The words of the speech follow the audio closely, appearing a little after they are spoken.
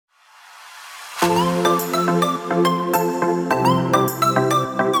This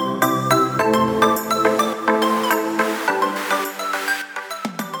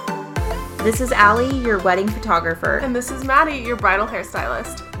is Allie, your wedding photographer. And this is Maddie, your bridal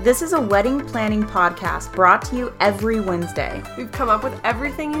hairstylist. This is a wedding planning podcast brought to you every Wednesday. We've come up with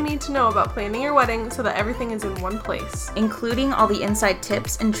everything you need to know about planning your wedding so that everything is in one place. Including all the inside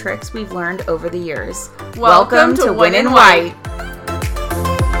tips and tricks we've learned over the years. Welcome to Win in White.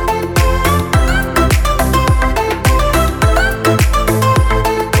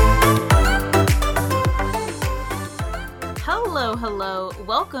 Hello.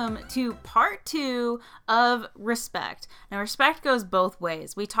 Welcome to part 2 of Respect. Now, respect goes both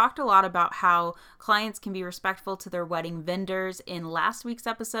ways. We talked a lot about how clients can be respectful to their wedding vendors in last week's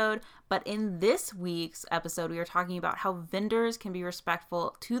episode, but in this week's episode, we are talking about how vendors can be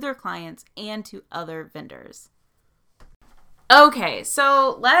respectful to their clients and to other vendors. Okay,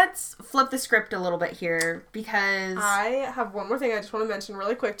 so let's flip the script a little bit here because I have one more thing I just want to mention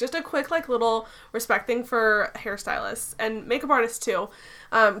really quick. Just a quick little respect thing for hairstylists and makeup artists too.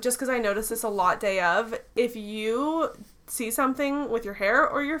 Just because I notice this a lot day of. If you see something with your hair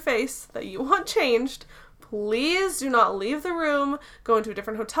or your face that you want changed, please do not leave the room, go into a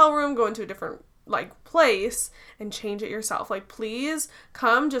different hotel room, go into a different place and change it yourself. Please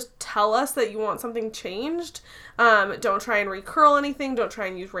come, just tell us that you want something changed. Don't try and recurl anything. Don't try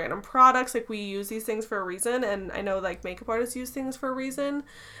and use random products. We use these things for a reason, and I know makeup artists use things for a reason,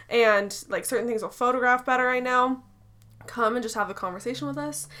 and certain things will photograph better, I know. Come and just have a conversation with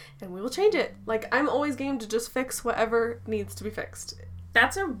us and we will change it. I'm always game to just fix whatever needs to be fixed.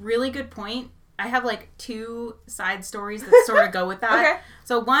 That's a really good point. I have 2 side stories that sort of go with that. Okay.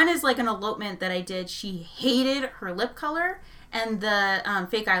 So one is an elopement that I did. She hated her lip color and the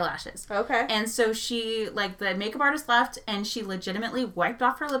fake eyelashes. Okay. And so she, the makeup artist left and she legitimately wiped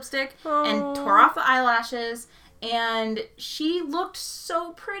off her lipstick and tore off the eyelashes. And she looked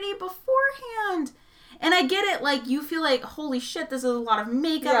so pretty beforehand. And I get it, you feel holy shit, this is a lot of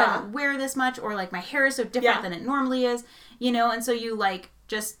makeup. I don't wear this much. Or, my hair is so different than it normally is. And so you,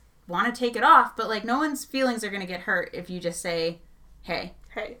 just want to take it off, but no one's feelings are going to get hurt if you just say, hey,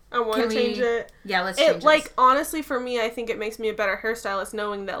 I want to change it. Yeah, let's change it. Honestly, for me, I think it makes me a better hairstylist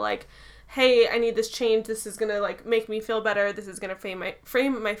knowing that hey, I need this change. This is going to make me feel better. This is going to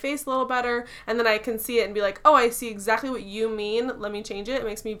frame my face a little better. And then I can see it and be oh, I see exactly what you mean. Let me change it. It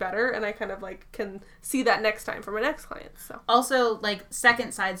makes me better. And I kind of can see that next time for my next client. So also,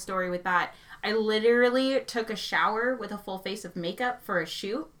 second side story with that, I literally took a shower with a full face of makeup for a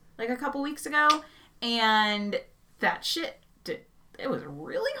shoot a couple weeks ago, and that shit, it was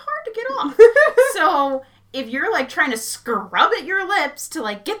really hard to get off. So if you're trying to scrub at your lips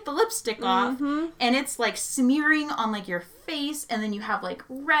to get the lipstick off, and it's smearing on your face, and then you have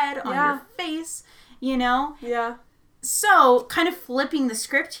red on your face, Yeah. So kind of flipping the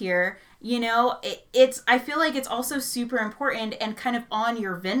script here, it's I feel it's also super important and kind of on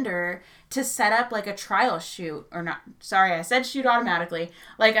your vendor to set up a trial shoot, or not, sorry, I said shoot automatically,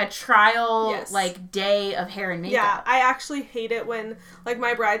 a trial, day of hair and makeup. Yeah, I actually hate it when,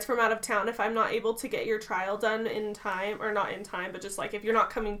 my bride's from out of town, if I'm not able to get your trial done in time, or not in time, but just, if you're not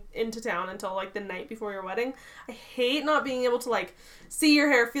coming into town until, the night before your wedding, I hate not being able to, see your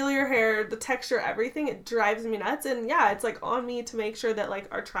hair, feel your hair, the texture, everything. It drives me nuts, and yeah, it's, on me to make sure that,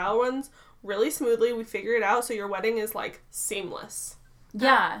 our trial runs really smoothly, we figure it out, so your wedding is, seamless.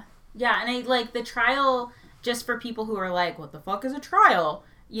 Yeah. Yeah, and I the trial, just for people who are what the fuck is a trial,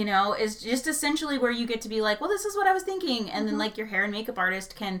 is just essentially where you get to be well, this is what I was thinking, and then your hair and makeup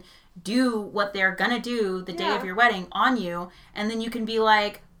artist can do what they're gonna do the day of your wedding on you, and then you can be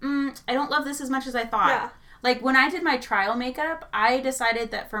I don't love this as much as I thought. Yeah. When I did my trial makeup, I decided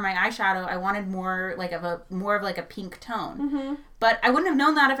that for my eyeshadow, I wanted more of a pink tone. Mm-hmm. But I wouldn't have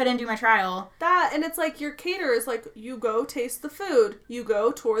known that if I didn't do my trial. That, and it's your caterers, you go taste the food, you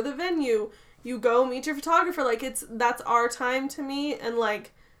go tour the venue, you go meet your photographer. That's our time to meet and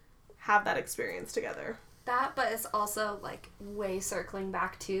have that experience together. That, but it's also way circling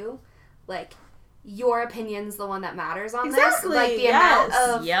back to your opinion's the one that matters on exactly. this. The amount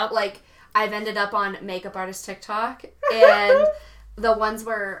of I've ended up on makeup artist TikTok, and the ones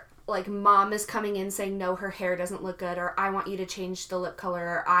where mom is coming in saying no, her hair doesn't look good, or I want you to change the lip color,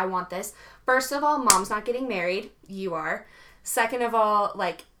 or I want this. First of all, mom's not getting married, you are. Second of all,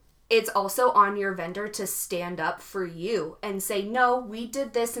 it's also on your vendor to stand up for you and say, no, we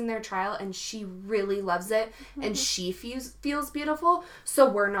did this in their trial and she really loves it and she feels beautiful, so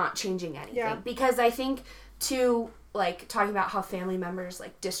we're not changing anything. Yeah. Because I think talking about how family members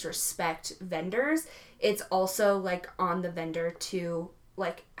disrespect vendors, it's also on the vendor to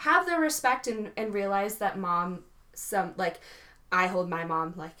like, have the respect and realize that mom, I hold my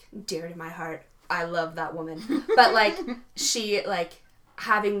mom, like, dear to my heart. I love that woman. But, like, she, like,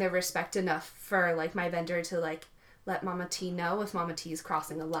 having the respect enough for, like, my vendor to, like, let Mama T know if Mama T is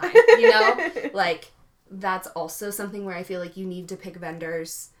crossing a line, you know? Like, that's also something where I feel like you need to pick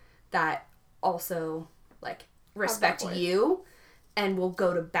vendors that also, like, respect you and will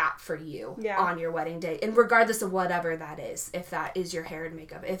go to bat for you on your wedding day. And regardless of whatever that is, if that is your hair and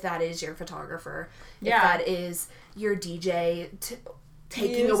makeup, if that is your photographer, if that is your DJ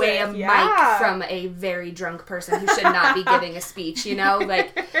taking away a mic from a very drunk person who should not be giving a speech, you know?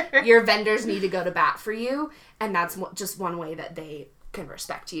 Like, your vendors need to go to bat for you, and that's just one way that they can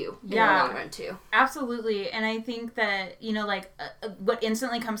respect you in the long run, too. Absolutely. And I think that, you know, like, what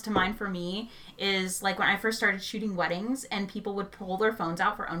instantly comes to mind for me is, like, when I first started shooting weddings and people would pull their phones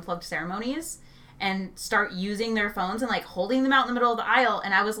out for unplugged ceremonies and start using their phones and, like, holding them out in the middle of the aisle.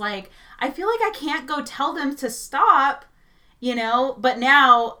 And I was like, I feel like I can't go tell them to stop, you know? But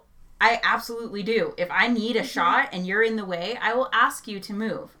now I absolutely do. If I need a shot and you're in the way, I will ask you to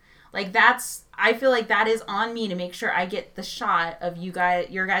move. Like, I feel like that is on me to make sure I get the shot of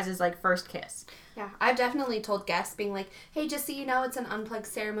your guys' like, first kiss. Yeah, I've definitely told guests being like, hey, just so you know, it's an unplugged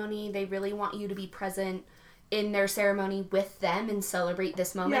ceremony. They really want you to be present in their ceremony with them and celebrate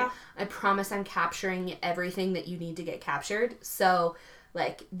this moment. Yeah. I promise I'm capturing everything that you need to get captured. So,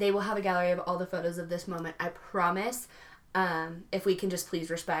 like, they will have a gallery of all the photos of this moment. I promise. If we can just please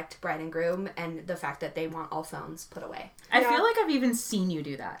respect bride and groom and the fact that they want all phones put away. I feel like I've even seen you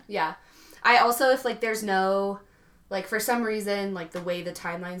do that. Yeah. I also, if, like, there's no, like, for some reason, like, the way the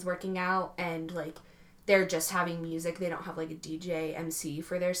timeline's working out and, like, they're just having music, they don't have, like, a DJ MC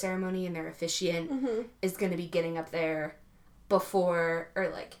for their ceremony, and their officiant is going to be getting up there before, or,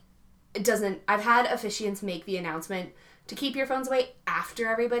 like, I've had officiants make the announcement to keep your phones away after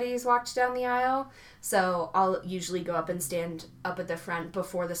everybody's walked down the aisle. So I'll usually go up and stand up at the front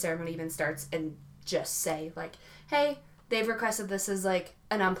before the ceremony even starts and just say, like, hey, they've requested this as, like,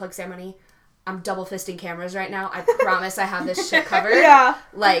 an unplugged ceremony. I'm double fisting cameras right now. I promise I have this shit covered. Yeah.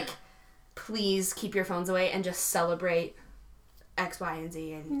 Like, please keep your phones away and just celebrate X, Y, and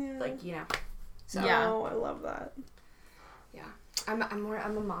Z and, like, you know. So, oh, I love that. Yeah. I'm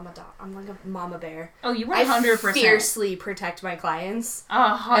a mama dog. I'm like a mama bear. Oh, you 100%. I fiercely protect my clients.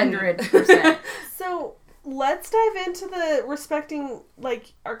 100%. So let's dive into the respecting,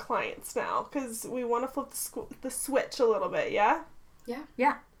 like, our clients now, because we want to flip the switch a little bit. Yeah. Yeah.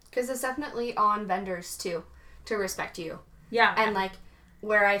 Yeah. Because it's definitely on vendors too to respect you. Yeah. And, like,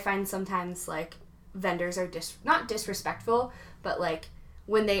 where I find sometimes, like, vendors are not disrespectful, but, like,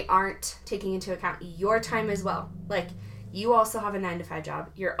 when they aren't taking into account your time as well. Like, you also have a 9-to-5 job.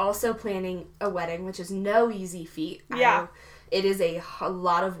 You're also planning a wedding, which is no easy feat. Yeah. It is a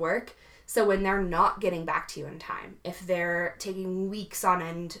lot of work. So when they're not getting back to you in time, if they're taking weeks on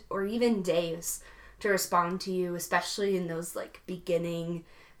end or even days to respond to you, especially in those, like, beginning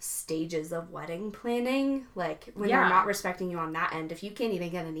stages of wedding planning, like, when they're not respecting you on that end, if you can't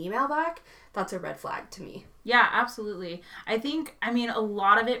even get an email back, that's a red flag to me. Yeah, absolutely. I mean, a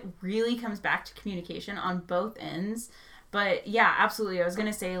lot of it really comes back to communication on both ends. But yeah, absolutely. I was going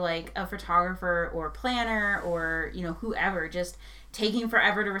to say, like, a photographer or planner or, you know, whoever just taking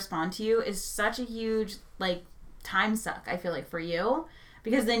forever to respond to you is such a huge, like, time suck, I feel like, for you.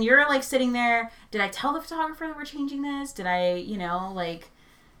 Because then you're, like, sitting there, did I tell the photographer that we're changing this? Did I, you know, like,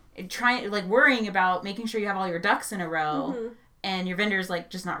 worrying about making sure you have all your ducks in a row and your vendor's, like,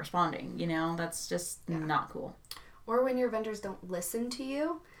 just not responding, you know? That's just not cool. Or when your vendors don't listen to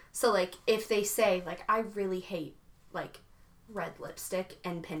you. So, like, if they say, like, I really hate, like, red lipstick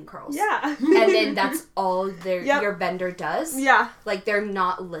and pin curls. Yeah. And then that's all your vendor does. Yeah. Like, they're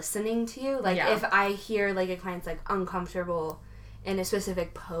not listening to you. Like, if I hear, like, a client's, like, uncomfortable in a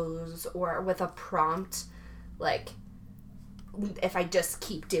specific pose or with a prompt, like, if I just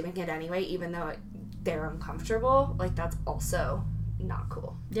keep doing it anyway, even though they're uncomfortable, like, that's also not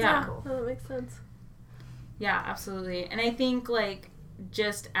cool. Yeah. Not cool. Oh, that makes sense. Yeah, absolutely. And I think, like,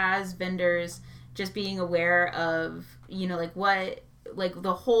 just as vendors, just being aware of, you know, like, what, like,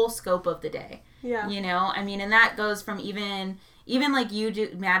 the whole scope of the day. Yeah. You know? I mean, and that goes from even like you do,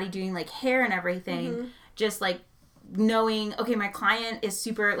 Maddie, doing, like, hair and everything, just, like, knowing, okay, my client is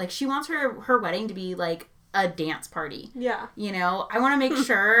super, like, she wants her wedding to be, like, a dance party. Yeah. You know? I want to make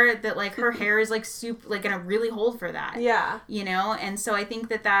sure that, like, her hair is, like, super, like, gonna really hold for that. Yeah. You know? And so I think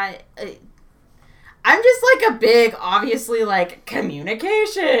that I'm just, like, a big, obviously, like,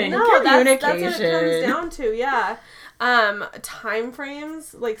 communication. No, that's what it comes down to, yeah. Time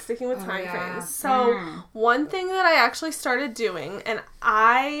frames, like sticking with time frames. So one thing that I actually started doing, and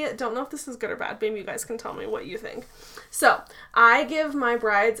I don't know if this is good or bad, maybe you guys can tell me what you think. So I give my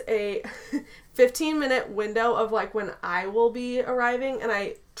brides a 15-minute window of like when I will be arriving, and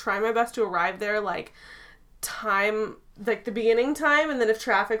I try my best to arrive there like time, like the beginning time, and then if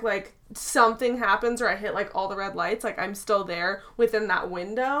traffic, like something happens or I hit like all the red lights, like I'm still there within that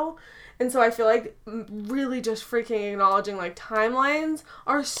window. And so I feel like really just freaking acknowledging like timelines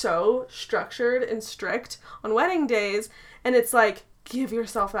are so structured and strict on wedding days, and it's like, give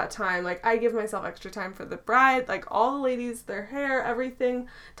yourself that time. Like I give myself extra time for the bride, like all the ladies, their hair, everything,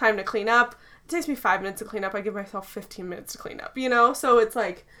 time to clean up. It takes me 5 minutes to clean up. I give myself 15 minutes to clean up, you know? So it's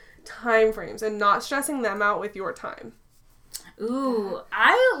like time frames and not stressing them out with your time. Ooh,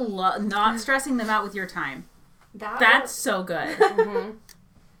 I love not stressing them out with your time. That's so good. Mm-hmm.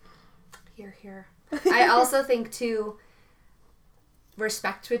 Here. I also think too,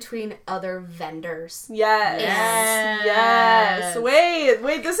 respect between other vendors. Yes. Wait.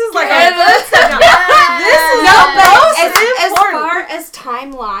 This is like as far as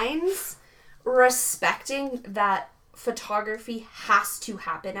timelines, respecting that photography has to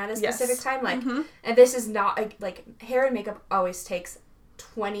happen at a specific time. Like, and this is not like hair and makeup always takes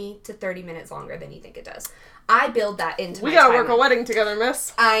 20 to 30 minutes longer than you think it does. I build that into We gotta work a wedding together,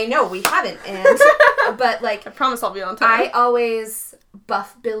 miss. I know, we haven't, but like... I promise I'll be on time. I always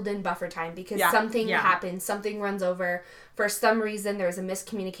build in buffer time because something happens, something runs over. For some reason, there's a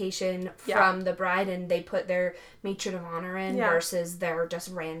miscommunication from the bride and they put their matron of honor in versus they're just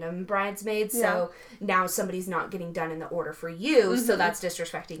random bridesmaids. So now somebody's not getting done in the order for you, so that's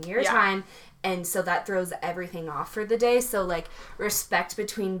disrespecting your time. And so that throws everything off for the day. So, like, respect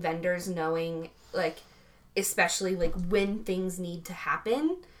between vendors knowing, like... especially like when things need to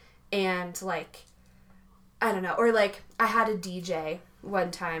happen, and like I don't know, or like I had a DJ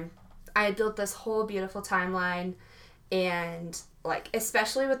one time. I had built this whole beautiful timeline, and like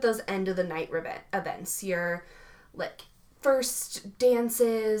especially with those end of the night events, your like first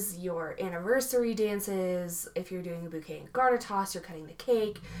dances, your anniversary dances, if you're doing a bouquet and garter toss, you're cutting the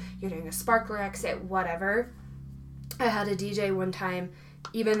cake, you're doing a sparkler exit, whatever. I had a DJ one time.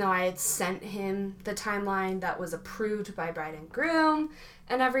 Even though I had sent him the timeline that was approved by bride and groom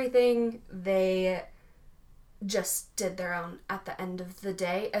and everything, they just did their own at the end of the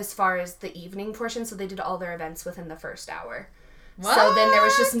day as far as the evening portion. So they did all their events within the first hour. What? So then there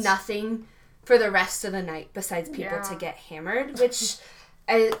was just nothing for the rest of the night besides people to get hammered, which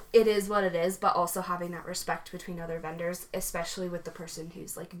it is what it is, but also having that respect between other vendors, especially with the person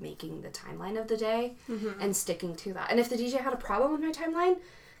who's like making the timeline of the day and sticking to that. And if the DJ had a problem with my timeline,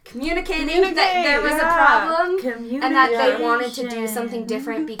 communicating that there was a problem and that they wanted to do something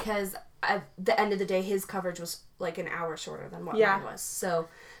different because at the end of the day his coverage was like an hour shorter than what mine was. So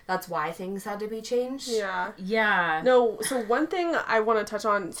that's why things had to be changed. Yeah. No, so one thing I want to touch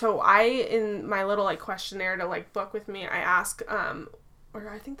on, so I, in my little like questionnaire to like book with me, I ask or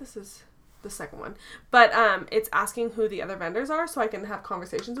I think this is the second one, but it's asking who the other vendors are so I can have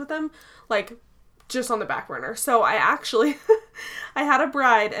conversations with them, like just on the back burner. So I actually I had a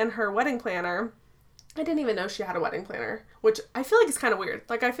bride and her wedding planner. I didn't even know she had a wedding planner, which I feel like is kind of weird.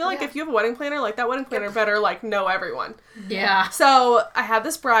 Like I feel like if you have a wedding planner, like that wedding planner better like know everyone. Yeah. So I had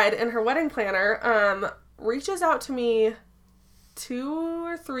this bride and her wedding planner reaches out to me 2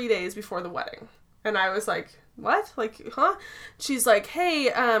 or 3 days before the wedding, and I was like, what? Like, huh? She's like,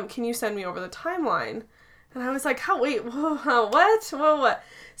 hey, can you send me over the timeline? And I was like, what?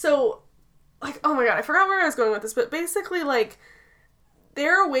 So, like, oh my God, I forgot where I was going with this, but basically, like,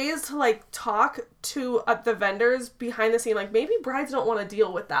 there are ways to, like, talk to the vendors behind the scene. Like, maybe brides don't want to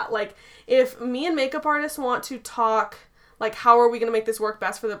deal with that. Like, if me and makeup artists want to talk, like, how are we going to make this work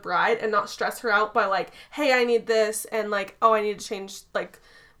best for the bride and not stress her out by, like, hey, I need this, and, like, oh, I need to change, like,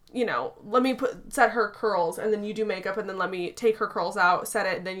 you know, let me set her curls, and then you do makeup, and then let me take her curls out, set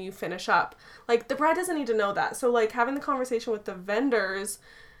it, and then you finish up. Like, the bride doesn't need to know that. So, like, having the conversation with the vendors,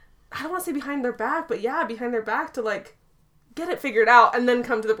 I don't want to say behind their back, but yeah, behind their back to, like, get it figured out, and then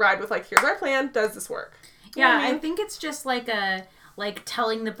come to the bride with, like, here's our plan, does this work? You know what I mean? I think it's just like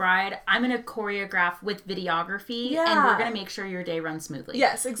telling the bride, I'm going to choreograph with videography, and we're going to make sure your day runs smoothly.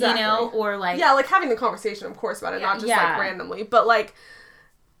 Yes, exactly. You know, or like... Yeah, like, having the conversation, of course, about it, not just, like, randomly, but, like...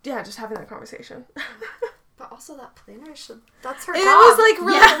 Yeah, just having that conversation. But also that planner that's her job. It was like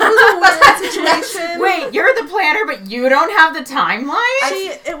really it was a weird situation. Wait, you're the planner, but you don't have the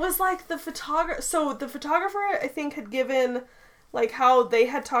timeline? It was like the photographer. So the photographer, I think, had given like how they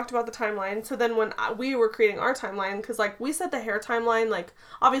had talked about the timeline. So then when we were creating our timeline, because like we set the hair timeline, like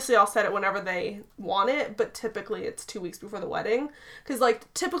obviously I'll set it whenever they want it, but typically it's 2 weeks before the wedding. Because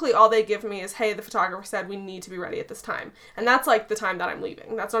like typically all they give me is, hey, the photographer said we need to be ready at this time. And that's like the time that I'm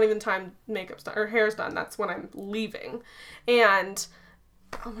leaving. That's not even the time makeup's done or hair's done. That's when I'm leaving. And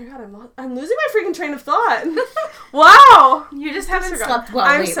oh my god, I'm losing my freaking train of thought. Wow. You just haven't slept well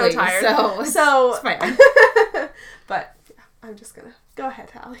I'm lately, so tired. So it's fine. But yeah, I'm just gonna go ahead,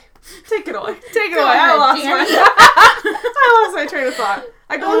 Hallie. Take it away. Take it Go away. ahead, I lost my train of thought.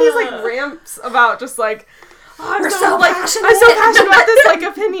 I go on these like ramps about just like I'm so passionate about this like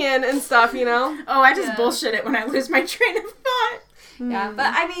opinion and stuff, you know? Oh, I just bullshit it when I lose my train of thought. Yeah,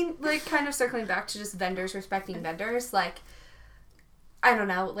 but I mean, like, kind of circling back to just vendors respecting vendors, like, I don't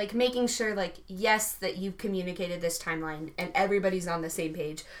know, like, making sure, like, yes, that you've communicated this timeline and everybody's on the same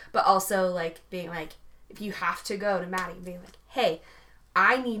page, but also, like, being like, if you have to go to Maddie, being like, hey,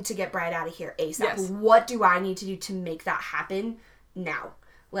 I need to get Bride out of here ASAP. Yes. What do I need to do to make that happen now?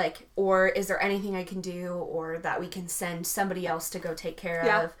 Like, or is there anything I can do, or that we can send somebody else to go take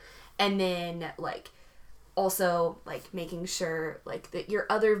care of? And then, like, also, like, making sure, like, that your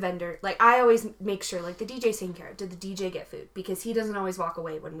other vendor, like, I always make sure, like, the DJ's taking care of. Did the DJ get food? Because he doesn't always walk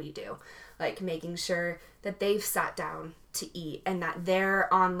away when we do. Like, making sure that they've sat down to eat and that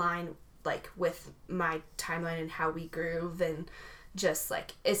they're online, like, with my timeline and how we groove, and just,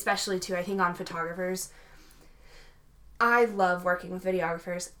 like, especially, too, I think on photographers, I love working with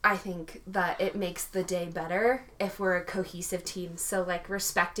videographers. I think that it makes the day better if we're a cohesive team. So, like,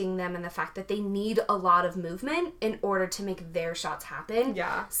 respecting them and the fact that they need a lot of movement in order to make their shots happen.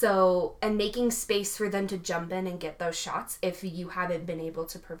 Yeah. So, and making space for them to jump in and get those shots if you haven't been able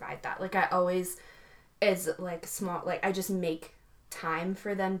to provide that. Like, I always, as, like, small, like, I just make time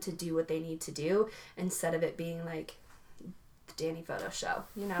for them to do what they need to do instead of it being, like, Danny photo show,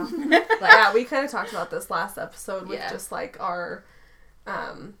 you know? Like, yeah, we kind of talked about this last episode with just like our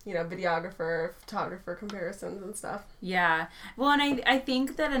you know, videographer, photographer comparisons and stuff. Yeah. Well, and I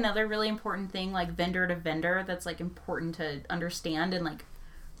think that another really important thing, like vendor to vendor, that's like important to understand and like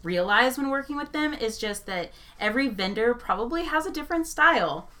realize when working with them is just that every vendor probably has a different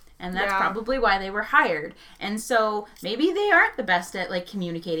style. And that's probably why they were hired. And so maybe they aren't the best at, like,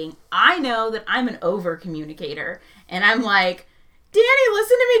 communicating. I know that I'm an over-communicator. And I'm like, Danny,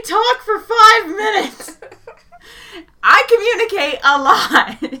 listen to me talk for 5 minutes. I communicate a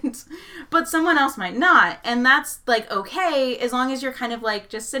lot. But someone else might not. And that's, like, okay, as long as you're kind of, like,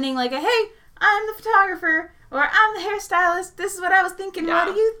 just sitting like, hey, I'm the photographer. Or I'm the hairstylist. This is what I was thinking. Yeah.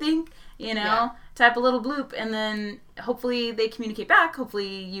 What do you think? You know? Yeah. Type a little bloop, and then hopefully they communicate back.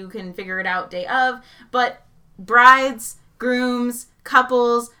 Hopefully you can figure it out day of. But brides, grooms,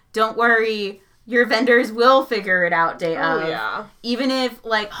 couples, don't worry. Your vendors will figure it out day of. Yeah. Even if,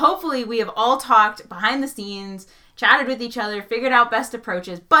 like, hopefully we have all talked behind the scenes, chatted with each other, figured out best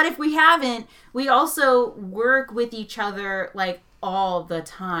approaches. But if we haven't, we also work with each other, like, all the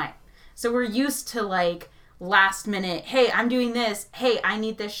time. So we're used to, like, last minute, hey, I'm doing this. Hey, I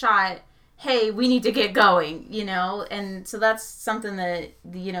need this shot. Hey, we need to get going, you know? And so that's something that,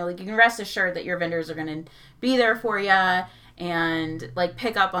 you know, like, you can rest assured that your vendors are going to be there for you and, like,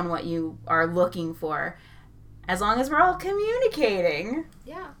 pick up on what you are looking for, as long as we're all communicating.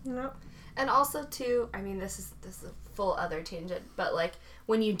 Yeah. Yep. And also, too, I mean, this is a full other tangent, but, like,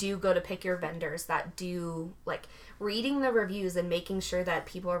 when you do go to pick your vendors that do, like, reading the reviews and making sure that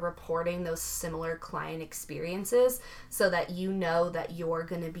people are reporting those similar client experiences so that you know that you're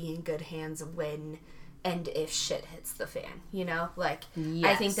going to be in good hands when and if shit hits the fan, you know? Like,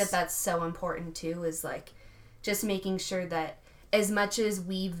 yes. I think that that's so important, too, is, like, just making sure that as much as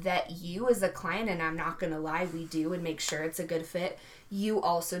we vet you as a client, and I'm not going to lie, we do, and make sure it's a good fit, you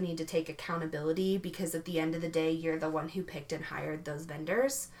also need to take accountability because at the end of the day, you're the one who picked and hired those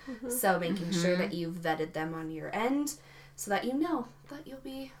vendors. Mm-hmm. So making sure that you've vetted them on your end so that you know that you'll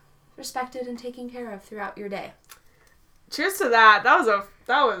be respected and taken care of throughout your day. Cheers to that. That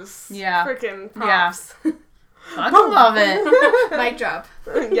was freaking props. Yeah. I love it. Mic drop.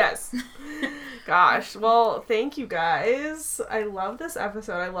 Yes. Gosh. Well, thank you guys. I love this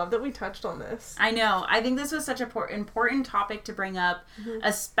episode. I love that we touched on this. I know. I think this was such an important topic to bring up,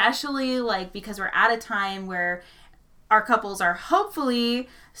 especially, like, because we're at a time where our couples are hopefully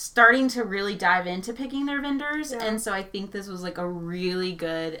starting to really dive into picking their vendors. Yeah. And so I think this was like a really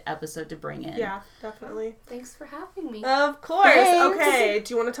good episode to bring in. Yeah, definitely. Thanks for having me. Of course. Thanks. Okay.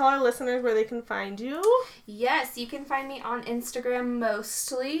 Do you want to tell our listeners where they can find you? Yes, you can find me on Instagram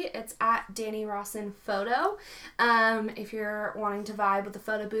mostly. It's at Danny Rawson Photo. If you're wanting to vibe with the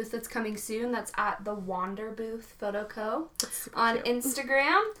photo booth that's coming soon, that's at the Wander Booth Photo Co. on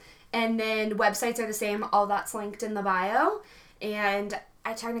Instagram. And then websites are the same. All that's linked in the bio. And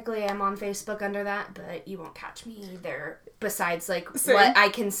I technically am on Facebook under that, but you won't catch me there besides, like, Same. What I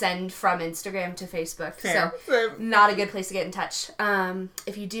can send from Instagram to Facebook. Fair. So, not a good place to get in touch.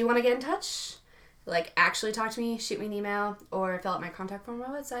 If you do want to get in touch, like, actually talk to me, shoot me an email, or fill out my contact form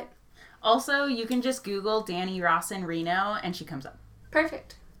on my website. Also, you can just Google Danny Rawson Reno, and she comes up.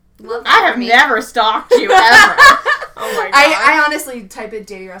 Perfect. Love I have never stalked you, ever. Oh my god. I honestly type in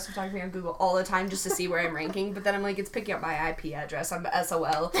Danny Rawson Photography on Google all the time just to see where I'm ranking, but then I'm like, it's picking up my IP address. I'm SOL.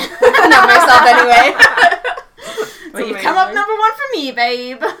 Not myself anyway. Well, you come up number 1 for me,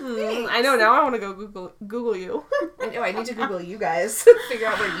 babe. I know, now I want to go Google you. I know, I need to Google you guys. Figure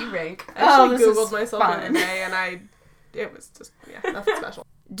out where you rank. I actually Googled myself the other day, and it was just, nothing special.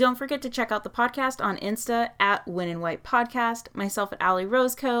 Don't forget to check out the podcast on Insta at Win and White Podcast, myself at Allie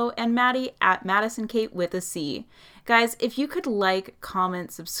Roseco, and Maddie at Madison Kate with a C. Guys, if you could like, comment,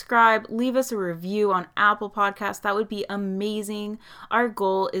 subscribe, leave us a review on Apple Podcasts, that would be amazing. Our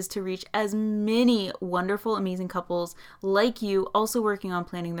goal is to reach as many wonderful, amazing couples like you also working on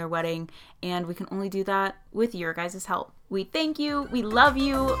planning their wedding, and we can only do that with your guys' help. We thank you. We love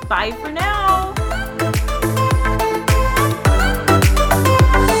you. Bye for now.